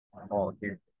all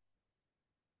here.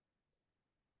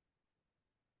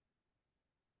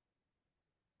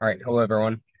 All right. Hello,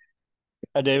 everyone.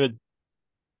 Hi, David.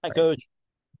 Hi, Coach.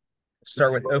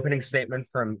 Start with opening statement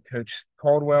from Coach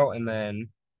Caldwell, and then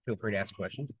feel free to ask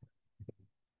questions.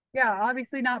 Yeah,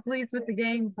 obviously not pleased with the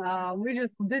game. We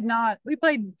just did not. We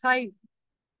played tight.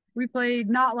 We played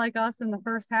not like us in the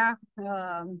first half.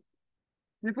 And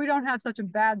if we don't have such a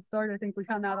bad start, I think we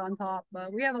come out on top.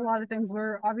 But we have a lot of things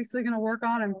we're obviously going to work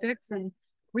on and fix. And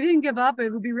we didn't give up. It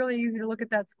would be really easy to look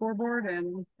at that scoreboard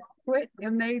and quit.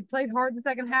 And they played hard the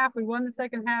second half. We won the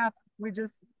second half. We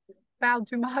just fouled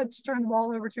too much, turned the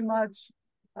ball over too much.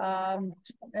 And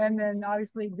then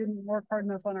obviously didn't work hard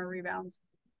enough on our rebounds.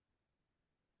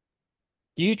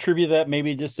 Do you attribute that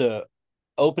maybe just a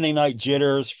opening night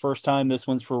jitters, first time this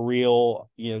one's for real,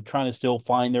 trying to still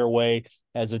find their way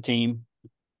as a team?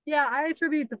 Yeah, I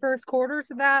attribute the first quarter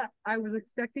to that. I was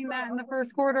expecting that in the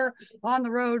first quarter on the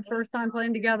road, first time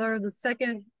playing together. The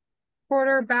second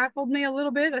quarter baffled me a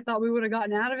little bit. I thought we would have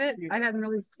gotten out of it. I hadn't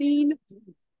really seen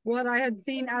what I had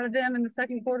seen out of them in the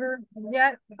second quarter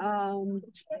yet. So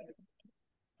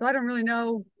I don't really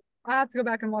know. I have to go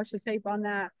back and watch the tape on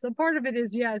that. So part of it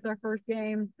is, yeah, it's our first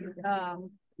game.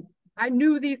 I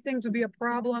knew these things would be a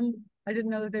problem. I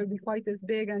didn't know that they would be quite this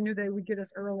big. I knew they would get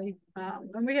us early.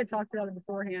 And we had talked about it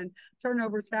beforehand.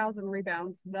 Turnovers, fouls, and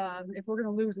rebounds. If we're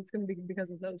going to lose, it's going to be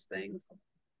because of those things.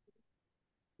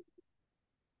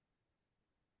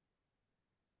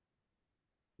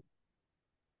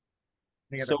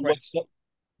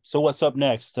 So what's up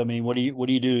next? I mean, what do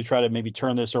you do to try to maybe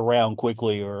turn this around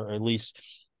quickly, or at least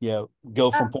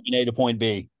go from point A to point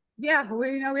B? Yeah,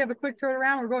 we have a quick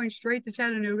turnaround. We're going straight to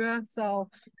Chattanooga, so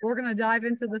we're gonna dive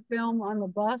into the film on the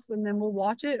bus, and then we'll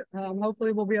watch it.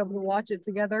 Hopefully, we'll be able to watch it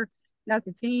together as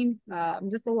a team.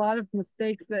 Just a lot of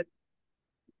mistakes that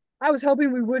I was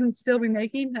hoping we wouldn't still be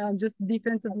making, just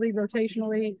defensively,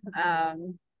 rotationally.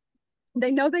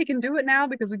 They know they can do it now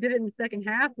because we did it in the second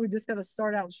half. We just got to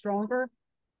start out stronger.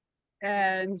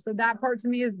 And so that part to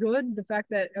me is good. The fact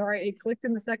that, all right, it clicked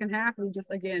in the second half. We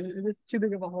just, again, it was too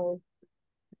big of a hole.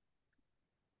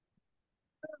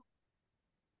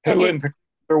 Who in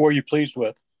particular were you pleased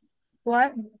with?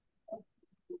 What?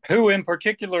 Who in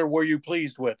particular were you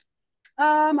pleased with?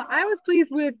 I was pleased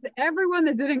with everyone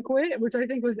that didn't quit, which I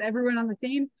think was everyone on the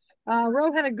team.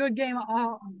 Ro had a good game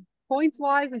points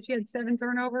wise, and she had 7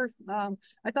 turnovers.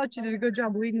 I thought she did a good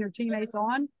job leading her teammates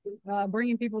on,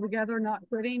 bringing people together, not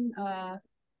quitting.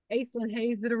 Aislinn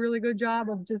Hayes did a really good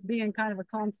job of just being kind of a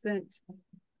constant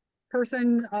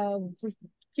person of just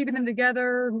keeping them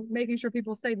together, making sure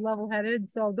people stayed level-headed.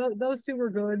 So those two were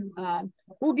good.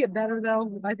 We'll get better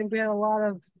though. I think we had a lot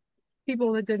of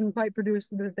people that didn't quite produce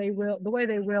that they will the way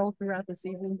they will throughout the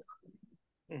season.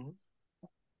 Mm-hmm.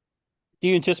 Do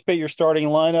you anticipate your starting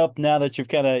lineup now that you've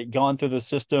kind of gone through the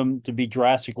system to be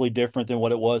drastically different than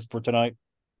what it was for tonight?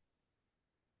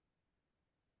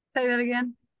 Say that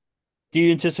again. Do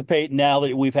you anticipate now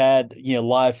that we've had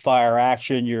live fire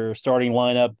action, your starting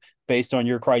lineup based on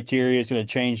your criteria is going to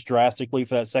change drastically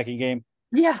for that second game?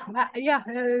 Yeah,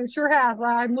 it sure has.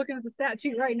 I'm looking at the stat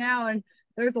sheet right now, and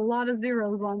there's a lot of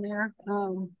zeros on there.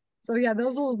 So yeah,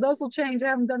 those will change. I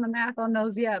haven't done the math on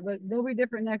those yet, but they'll be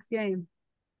different next game.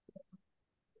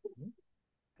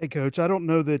 Hey, Coach, I don't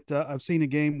know that I've seen a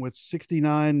game with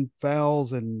 69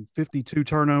 fouls and 52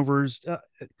 turnovers.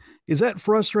 Is that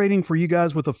frustrating for you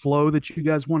guys with the flow that you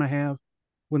guys want to have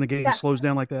when the game slows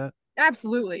down like that?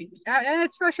 Absolutely. And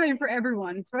it's frustrating for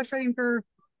everyone. It's frustrating for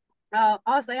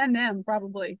us and them,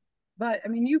 probably. But, I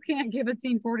mean, you can't give a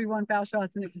team 41 foul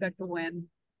shots and expect to win.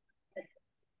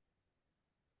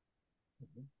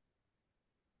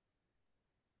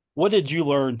 What did you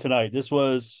learn tonight? This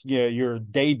was your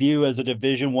debut as a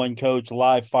Division I coach,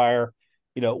 live fire.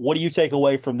 What do you take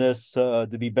away from this to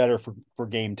be better for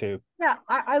game 2? Yeah,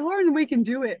 I learned we can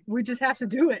do it. We just have to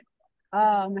do it.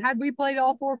 Had we played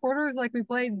all 4 quarters like we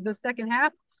played the second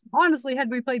half, honestly, had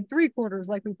we played 3 quarters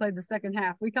like we played the second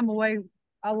half, we come away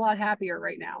a lot happier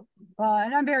right now.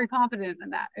 And I'm very confident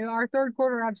in that. Our third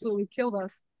quarter absolutely killed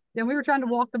us. And we were trying to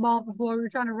walk the ball off the floor. We were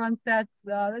trying to run sets.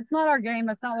 That's not our game.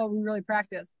 That's not what we really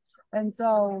practice. And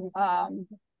so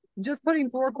just putting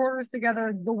 4 quarters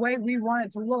together the way we want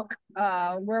it to look,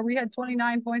 where we had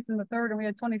 29 points in the third and we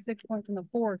had 26 points in the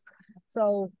fourth.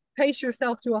 So pace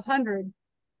yourself to 100.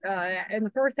 In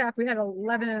the first half, we had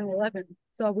 11 and 11.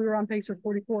 So we were on pace for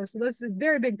 44. So this is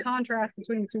very big contrast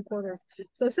between the 2 quarters.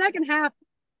 So second half,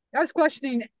 I was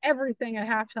questioning everything at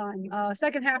halftime.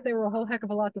 Second half, they were a heck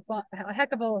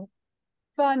of a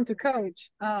fun to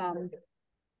coach.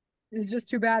 It's just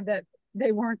too bad that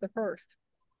they weren't the first.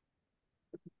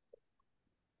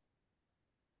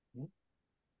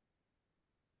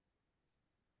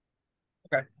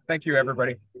 Okay. Thank you,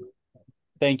 everybody.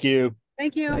 Thank you.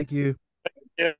 Thank you. Thank you.